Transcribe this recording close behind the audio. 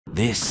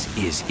This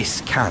is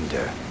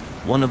Iskander,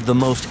 one of the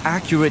most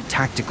accurate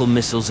tactical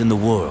missiles in the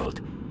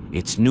world.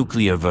 Its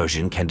nuclear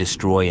version can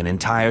destroy an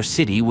entire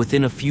city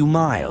within a few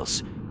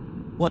miles.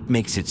 What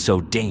makes it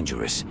so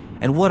dangerous,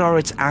 and what are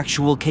its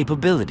actual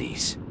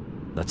capabilities?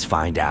 Let's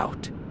find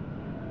out.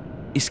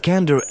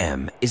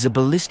 Iskander-M is a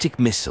ballistic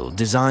missile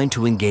designed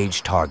to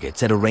engage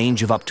targets at a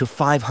range of up to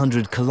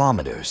 500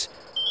 kilometers,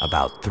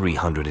 about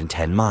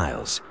 310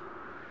 miles.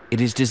 It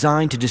is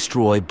designed to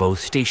destroy both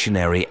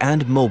stationary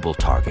and mobile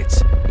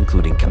targets,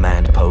 including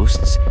command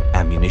posts,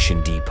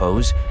 ammunition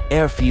depots,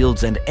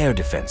 airfields, and air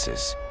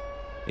defenses.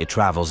 It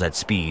travels at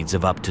speeds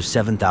of up to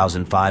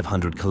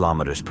 7,500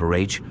 kilometers per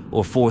h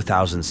or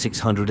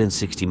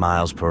 4,660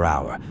 miles per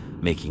hour,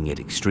 making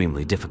it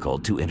extremely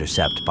difficult to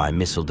intercept by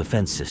missile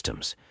defense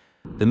systems.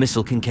 The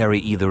missile can carry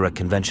either a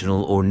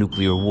conventional or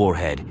nuclear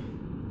warhead.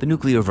 The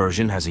nuclear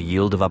version has a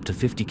yield of up to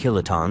 50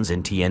 kilotons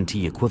in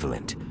TNT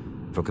equivalent.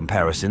 For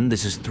comparison,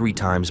 this is 3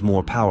 times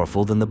more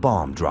powerful than the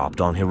bomb dropped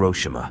on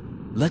Hiroshima.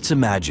 Let's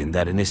imagine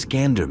that an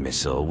Iskander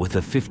missile with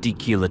a 50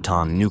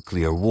 kiloton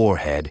nuclear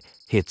warhead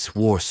hits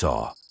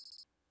Warsaw.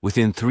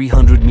 Within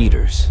 300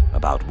 meters,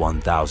 about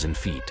 1,000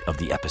 feet of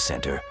the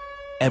epicenter,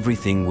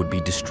 everything would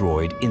be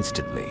destroyed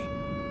instantly.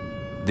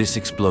 This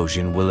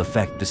explosion will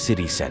affect the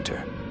city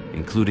center,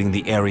 including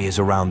the areas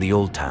around the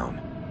old town.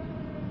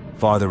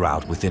 Farther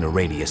out within a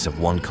radius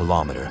of 1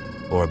 kilometer,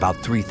 or about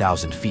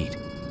 3,000 feet,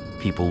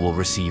 people will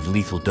receive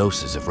lethal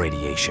doses of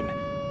radiation,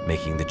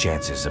 making the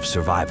chances of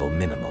survival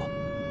minimal.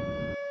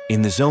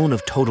 In the zone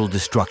of total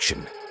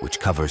destruction, which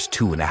covers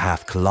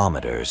 2.5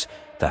 kilometers,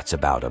 that's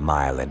about 1.5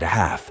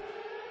 miles,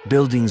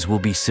 buildings will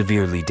be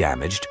severely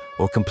damaged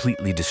or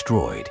completely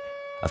destroyed,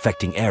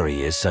 affecting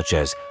areas such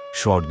as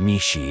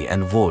Śródmieście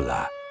and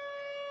Wola.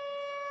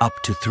 Up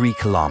to 3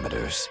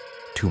 kilometers,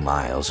 2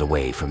 miles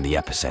away from the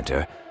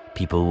epicenter,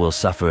 people will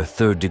suffer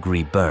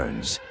third-degree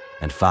burns,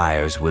 and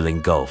fires will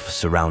engulf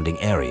surrounding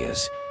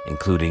areas,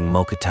 including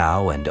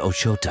Mokotów and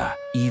Ochota.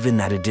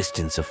 Even at a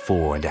distance of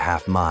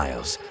 4.5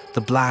 miles,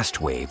 the blast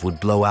wave would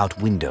blow out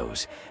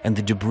windows, and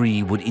the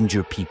debris would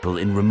injure people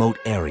in remote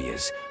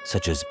areas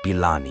such as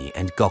Bilani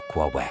and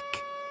Gokławek.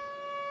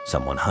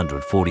 Some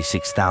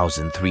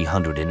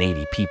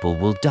 146,380 people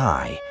will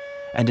die,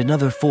 and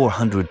another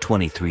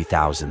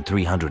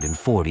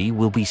 423,340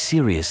 will be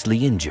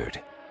seriously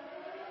injured.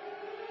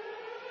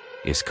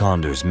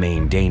 Iskander's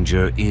main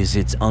danger is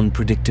its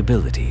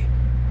unpredictability.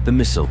 The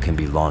missile can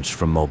be launched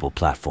from mobile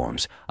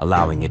platforms,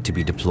 allowing it to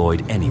be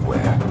deployed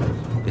anywhere.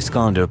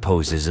 Iskander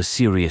poses a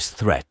serious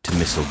threat to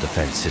missile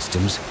defense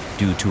systems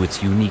due to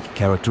its unique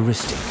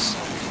characteristics.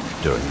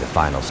 During the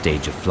final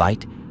stage of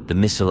flight, the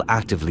missile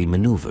actively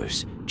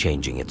maneuvers,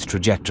 changing its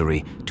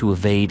trajectory to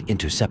evade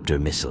interceptor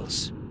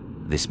missiles.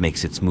 This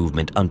makes its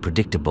movement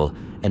unpredictable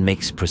and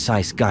makes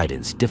precise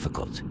guidance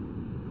difficult.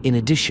 In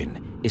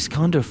addition,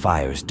 Iskander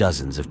fires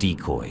dozens of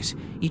decoys,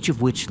 each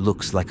of which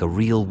looks like a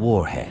real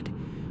warhead,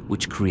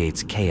 which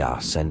creates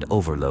chaos and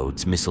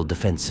overloads missile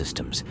defense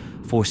systems,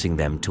 forcing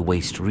them to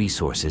waste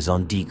resources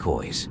on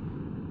decoys.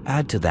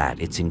 Add to that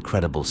its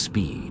incredible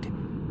speed.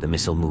 The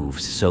missile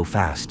moves so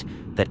fast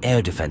that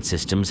air defense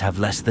systems have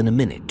less than a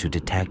minute to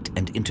detect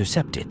and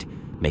intercept it,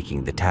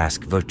 making the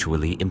task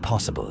virtually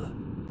impossible.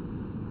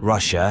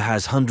 Russia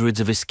has hundreds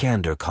of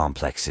Iskander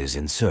complexes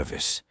in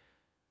service.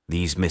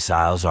 These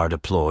missiles are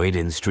deployed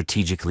in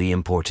strategically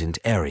important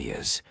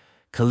areas: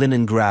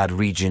 Kaliningrad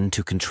region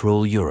to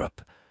control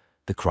Europe,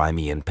 the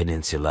Crimean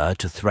Peninsula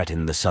to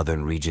threaten the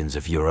southern regions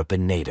of Europe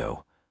and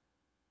NATO.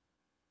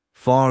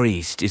 Far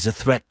East is a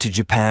threat to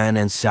Japan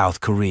and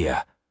South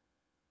Korea.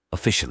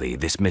 Officially,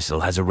 this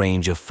missile has a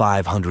range of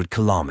 500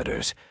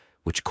 kilometers,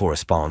 which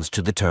corresponds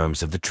to the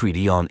terms of the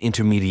Treaty on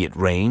Intermediate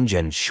Range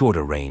and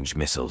Shorter Range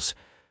Missiles.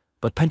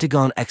 But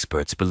Pentagon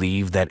experts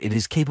believe that it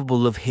is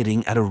capable of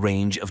hitting at a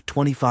range of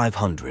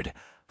 2,500,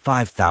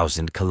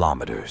 5,000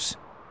 kilometers.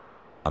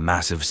 A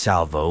massive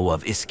salvo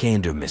of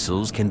Iskander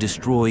missiles can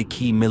destroy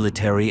key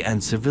military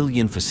and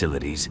civilian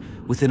facilities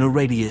within a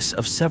radius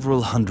of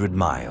several hundred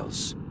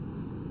miles.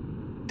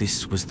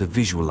 This was the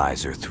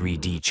Visualizer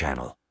 3D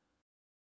channel.